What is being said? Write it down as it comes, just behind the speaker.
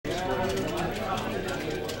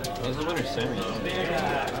winner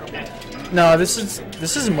semis. No, this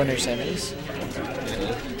isn't winner semis.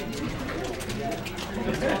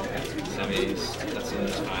 Semis. That's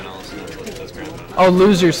finals. That's grand finals. Oh,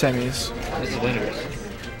 loser semis. This is winners.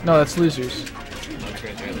 No, that's losers. That's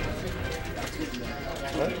right there.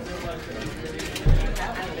 What?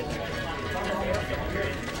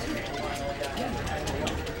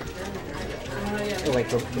 Oh, wait,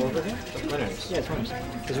 go over here? Winners. Yeah, it's winners.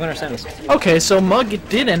 It's winner semis. Okay, so Mugg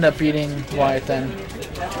did end up beating Wyatt then.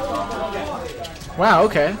 Wow,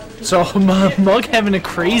 okay. So Mugg having a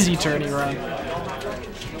crazy tourney run.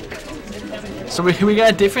 So we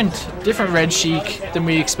got a different red Sheik than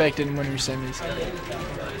we expected in winner semis.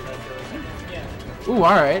 Ooh,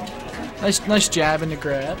 all right. Nice jab and a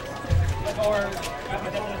grab.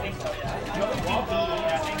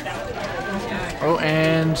 Oh,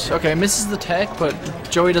 and okay, misses the tech, but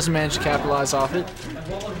Joey doesn't manage to capitalize off it.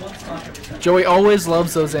 Joey always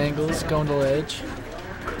loves those angles, going to ledge.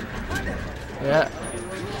 Yeah.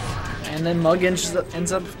 And then Mugg ends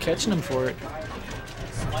up catching him for it.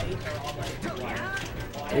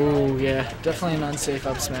 Ooh, yeah, definitely an unsafe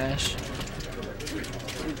up smash.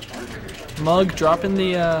 Mugg dropping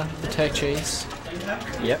the tech chase.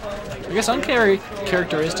 Yep. I guess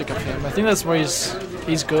uncharacteristic of him. I think that's what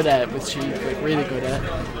he's good at with Sheik, like really good at.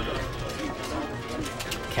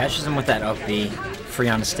 Catches him with that up B, free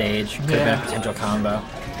on the stage. Could have been a potential combo.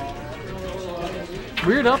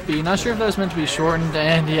 Weird up B, not sure if that was meant to be shortened,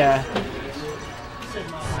 and yeah.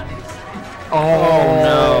 Oh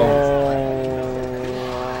no.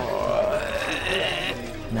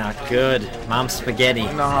 Not good. Mom spaghetti.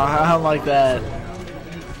 No, I don't like that.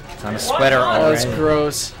 It's on a sweater already. That was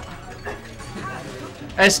gross.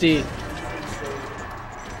 SD.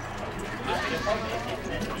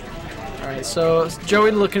 Alright, so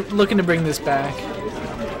Joey looking to bring this back.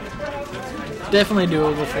 Definitely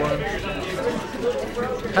doable for him.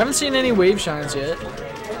 Haven't seen any wave shines yet.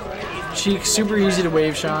 Sheik super easy to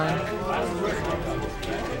wave shine.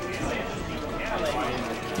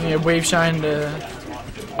 Yeah, wave shine to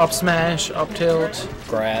up smash, up tilt,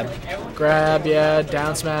 Grab. yeah,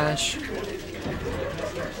 down smash.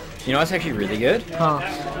 You know what's actually really good?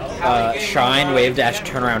 Huh. Shine, wave dash,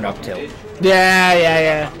 turnaround, up tilt.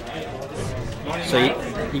 Yeah. So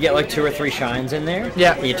you get like 2 or 3 shines in there.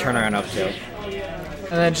 Yeah. And you turn around, up tilt.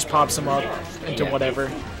 And then just pops them up into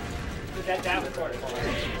whatever.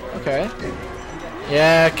 Okay.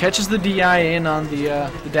 Yeah, catches the DI in on the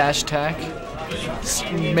dash attack.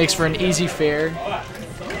 Makes for an easy fair.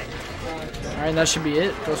 Alright, that should be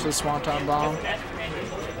it. Goes for the Swanton Bomb.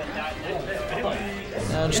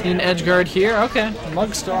 Now just need an edge guard here. Okay.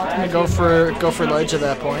 Mugg's still gonna go for ledge at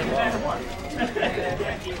that point.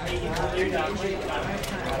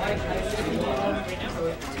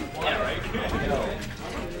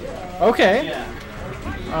 Okay.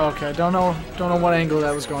 Okay, don't know what angle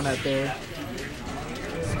that was going at there.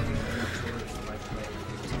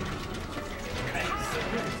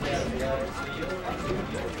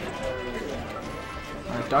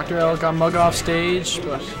 Alright, Dr. L got Mugg off stage,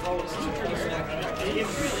 but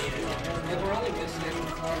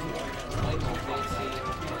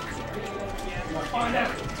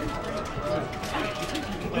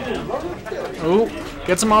oh,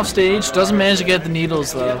 gets him off stage. Doesn't manage to get the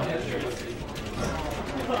needles though.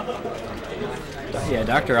 Yeah,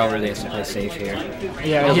 Dr. L really has to play safe here.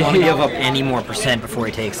 Yeah, He doesn't want to give up any more percent before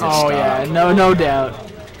he takes this stock. yeah, no doubt.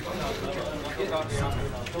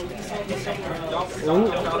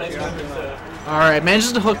 All right,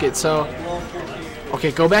 manages to hook it. So,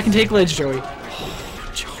 okay, go back and take ledge, Joey.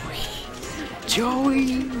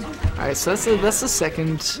 Joey. All right, so that's the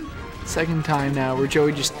second time now where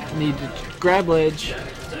Joey just needed to grab ledge,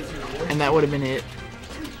 and that would have been it.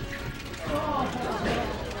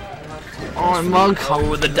 Oh, and Mugg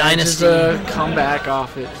with the dynasty. Come back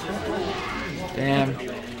off it. Damn.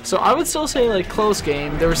 So I would still say like close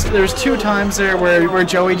game. There was 2 times there where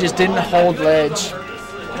Joey just didn't hold ledge.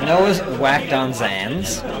 Noah's whacked on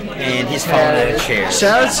Zans, and he's falling out of chairs.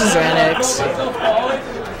 Shout out to Xanax.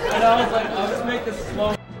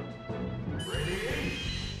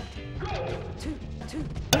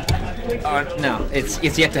 No,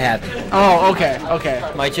 it's yet to happen. Oh, okay.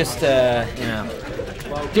 Might just you know.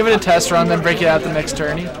 Give it a test run, then break it out the next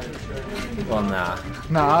tourney. Well, nah.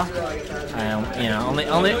 Nah. I don't, you know,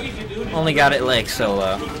 only got it like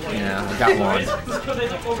solo. You know, I got one.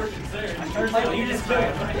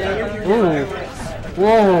 Ooh.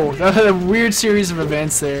 Whoa, that had a weird series of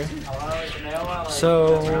events there.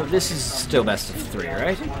 So this is still best of 3,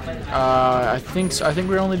 right? I think so. I think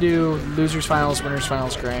we only do losers finals, winners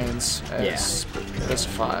finals, grands as best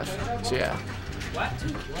of 5. So yeah.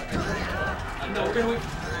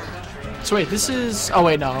 So wait, this is... Oh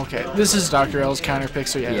wait, no, okay. This is Dr. L's counter pick,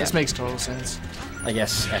 so yeah, this makes total sense. I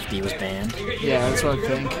guess FD was banned. Yeah, that's what I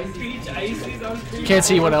think. Can't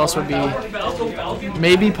see what else would be.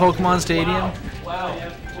 Maybe Pokemon Stadium,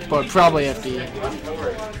 but probably FD.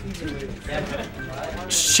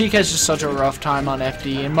 Sheik has just such a rough time on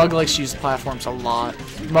FD, and Mugg likes to use platforms a lot.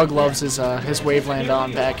 Mugg loves his Waveland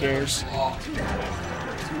on back airs.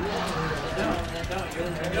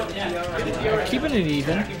 Keeping it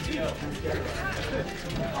even.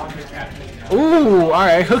 Ooh,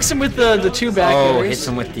 alright, hooks him with the two back airs. Oh, hits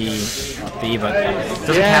him with the B, but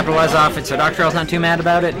doesn't capitalize off it, so Dr. L's not too mad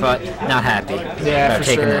about it, but not happy about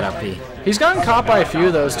taking that up B. He's gotten caught by a few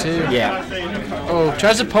of those, too. Yeah. Oh,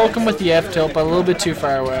 tries to poke him with the F-tilt, but a little bit too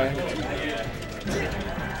far away.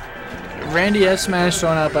 Randy F smash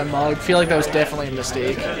thrown out by Mugg. Feel like that was definitely a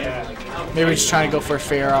mistake. Maybe we're just trying to go for a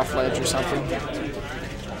fair off ledge or something.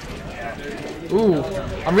 Ooh,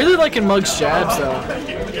 I'm really liking Mugg's jabs, though.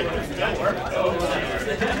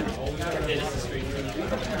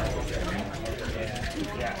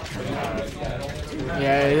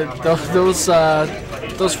 Yeah,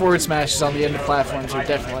 those forward smashes on the end of platforms are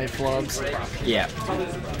definitely flubs. Yeah.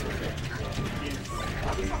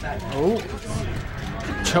 Oh,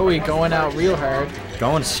 Joey going out real hard.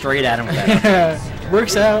 Going straight at him with that.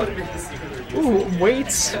 Works out. Ooh,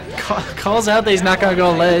 waits. Calls out that he's not gonna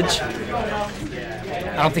go ledge.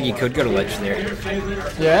 I don't think he could go to ledge there.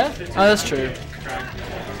 Yeah? Oh, that's true.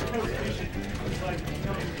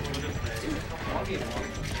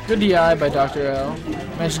 Good DI by Dr. L.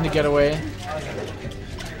 Managing to get away.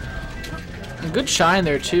 And good shine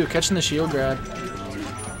there too, catching the shield grab.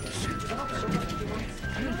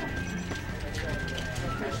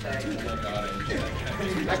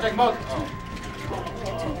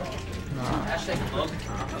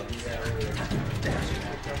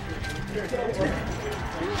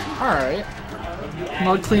 Alright.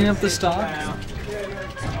 Mugg clean up the stock.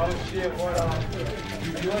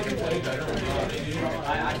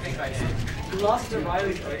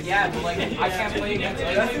 Yeah, but like I can't play against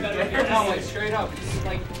anything. No, like straight up.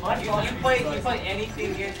 Like you play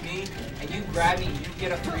anything against me and you grab me, you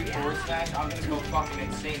get a 3-4 smash, I'm gonna go fucking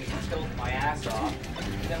insane and you tilt my ass off.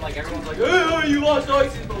 And then like everyone's like, oh, you lost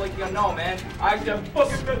ices, but like no man, I just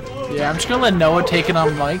fucking bet the little. Yeah, I'm just gonna let Noah take it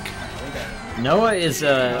on Mike. Noah is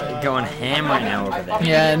going ham right now over there.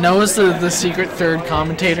 Yeah, Noah's the secret third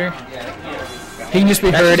commentator. He can just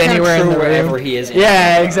be heard anywhere in the room. Wherever he is.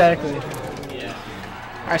 Yeah, exactly.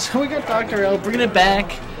 Alright, so we got Dr. L bringing it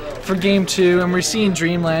back for game 2, and we're seeing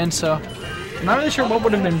Dreamland, so I'm not really sure what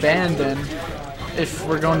would have been banned then if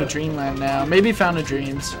we're going to Dreamland now. Maybe Fountain of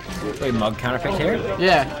Dreams. Wait, Mugg counterpicked here?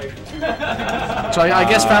 Yeah. So I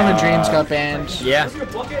guess Fountain of Dreams got banned. Yeah.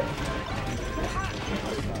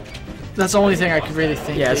 That's the only thing I could really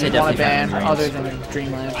think they want to ban Dreams. other than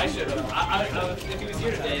Dreamland. I should have. If he was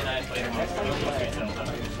here today and I played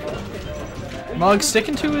him. Mugg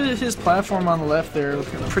sticking to his platform on the left there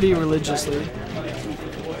pretty religiously.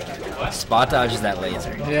 Spot dodges that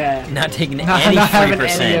laser. Yeah. Not taking any not having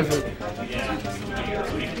 3%. any of it.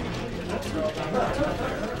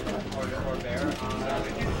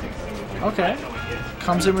 Okay.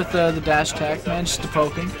 Comes in with the dash attack, manages to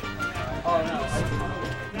poke him.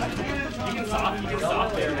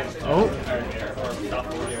 Oh.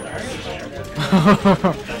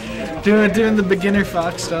 doing the beginner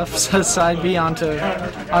fox stuff. Side B on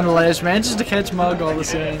the ledge. Manages to catch Mugg all the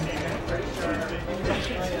same.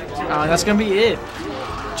 That's gonna be it.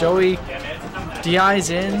 Joey DI's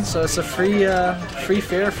in, so it's a free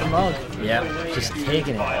fare for Mugg. Yep, just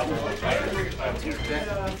taking it.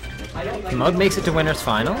 Mugg makes it to winners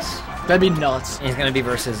finals. That'd be nuts. He's gonna be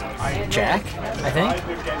versus Jack, I think.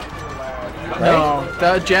 No,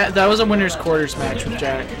 that was a winner's quarters match with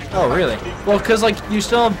Jack. Oh, really? Well, because like you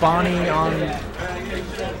still have Bonnie on.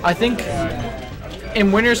 I think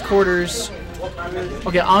in winner's quarters.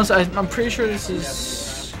 Okay, honestly, I'm pretty sure this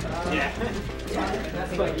is.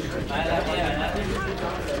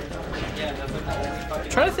 I'm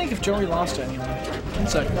trying to think if Joey lost to anyone. 1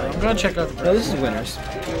 second, I'm gonna check out. No, this is winners. I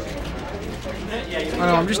don't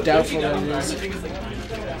know, I'm just doubtful that it is.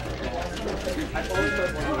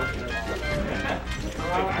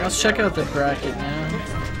 Let's check out the bracket now.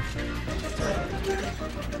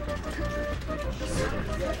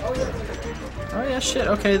 Oh yeah, shit.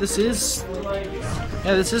 Okay, this is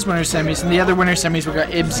winner semis, and the other winner semis we got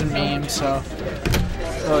Ibs and Memes. So.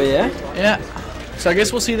 Oh yeah. Yeah. So I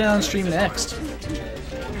guess we'll see that on stream next.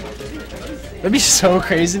 That'd be so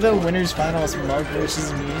crazy though. Winners finals Mugg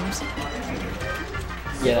versus Memes.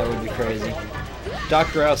 Yeah, that would be crazy.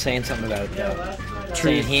 Dr. L saying something about it though.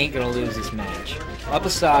 Saying he ain't gonna lose this match. Up a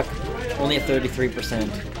stock, only at 33%.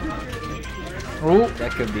 Ooh.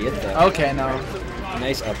 That could be it though. Okay, no.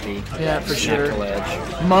 Nice up B. Yeah, for Snap sure. the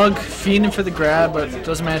ledge. Mugg fiending for the grab, but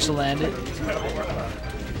doesn't manage to land it.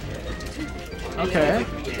 Okay.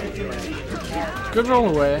 Good roll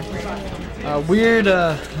away. Weird,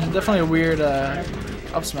 definitely a weird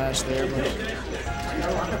up smash there. But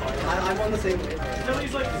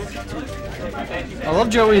I love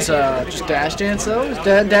Joey's just dash dance though.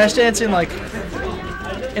 Dash dancing like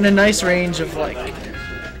in a nice range of like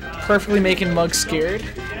perfectly making Mugg scared,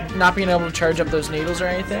 not being able to charge up those needles or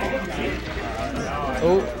anything.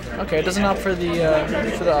 Oh, okay, it doesn't opt for the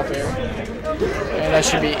up air, and that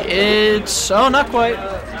should be it. Oh, not quite.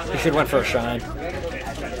 You should have went for a shine.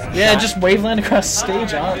 Yeah, just wave land across the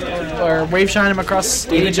stage, or wave shine him across the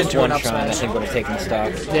stage Even just into an one up shine, I smash. think would have taken the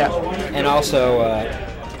stock. Yeah. And also,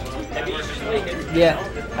 yeah,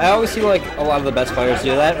 I always see like a lot of the best players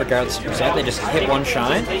do that, regardless of percent. They just hit one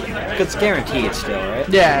shine, because it's guaranteed still, right?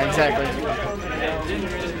 Yeah, exactly.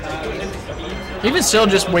 Even still,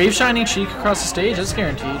 just wave shining Sheik across the stage, that's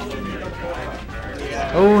guaranteed.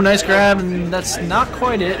 Oh, nice grab, and that's not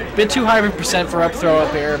quite it. Bit too high of a percent for up throw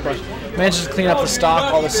up air, but manages to clean up the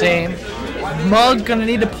stock all the same. Mugg gonna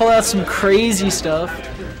need to pull out some crazy stuff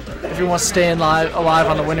if he wants to stay alive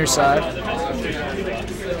on the winner's side.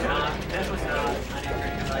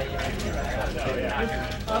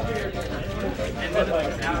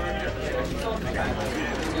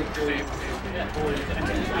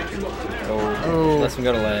 Oh, lets him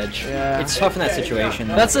go to ledge. Yeah. It's tough in that situation.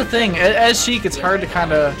 Though. That's the thing. As Sheik, it's hard to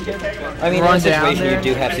kind of I mean, run in that down situation, there. you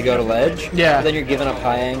do have to go to ledge. Yeah. But then you're giving up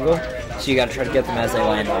high angle, so you got to try to get them as they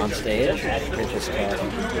land on stage. Which is tough.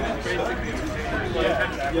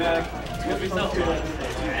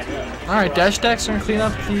 All right, dash decks are gonna clean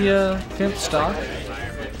up the stock.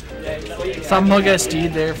 Thought Mugg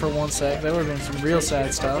SD'd there for 1 sec. That would have been some real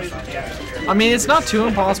sad stuff. I mean, it's not too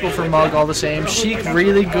impossible for Mugg all the same. Sheik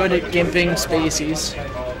really good at gimping spacies.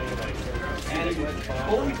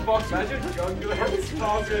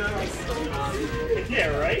 Yeah,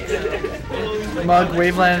 right? Mugg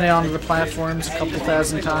wave landing onto the platforms a couple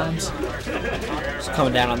thousand times. Just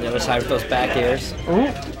coming down on the other side with those back airs. Ooh.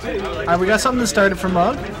 Alright, we got something that started for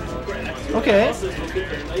Mugg. Okay.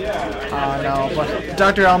 No, but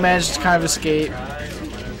Dr. L managed to kind of escape.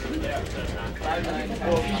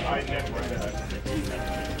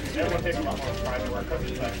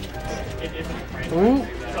 Ooh.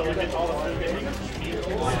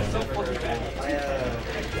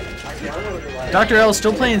 Dr. L is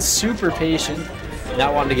still playing super patient.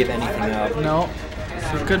 Not wanting to give anything up. No.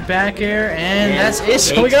 Good back air, and that's it.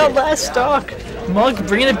 So we got last stock. Mugg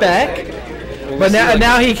bringing it back. But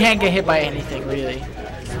now he can't get hit by anything, really.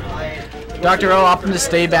 Dr. O opting to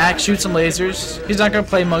stay back, shoot some lasers. He's not going to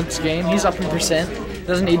play Mugg's game. He's up in percent.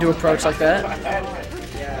 Doesn't need to approach like that.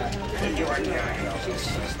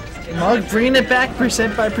 Mugg bringing it back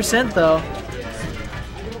percent by percent, though.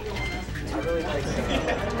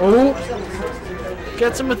 Oh.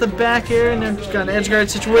 Gets him with the back air, and then got an edge guard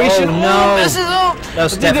situation. Oh, no. Misses him. That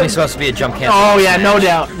was definitely supposed to be a jump cancel. Oh, yeah, no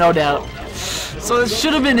doubt, no doubt. So this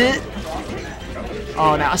should have been it.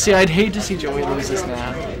 Oh, now, see, I'd hate to see Joey lose this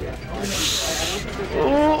now.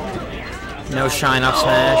 Oh. No shine up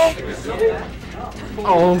smash.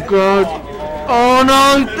 Oh, God. Oh,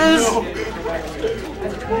 no, this.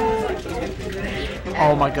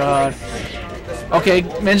 Oh, my God. Okay,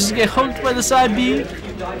 manages to get hooked by the side B.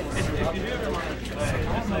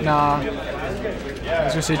 Nah. I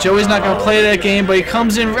was gonna say Joey's not gonna play that game, but he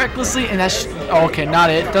comes in recklessly, and that's okay. Not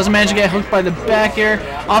it. Doesn't manage to get hooked by the back air.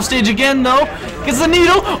 Off stage again though. Gets the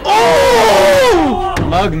needle. Oh!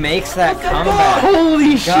 Mugg makes that comeback.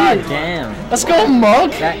 Holy shit! God damn. Let's go,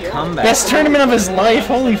 Mugg. That comeback. Best tournament of his life.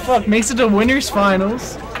 Holy fuck! Makes it to winners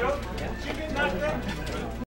finals.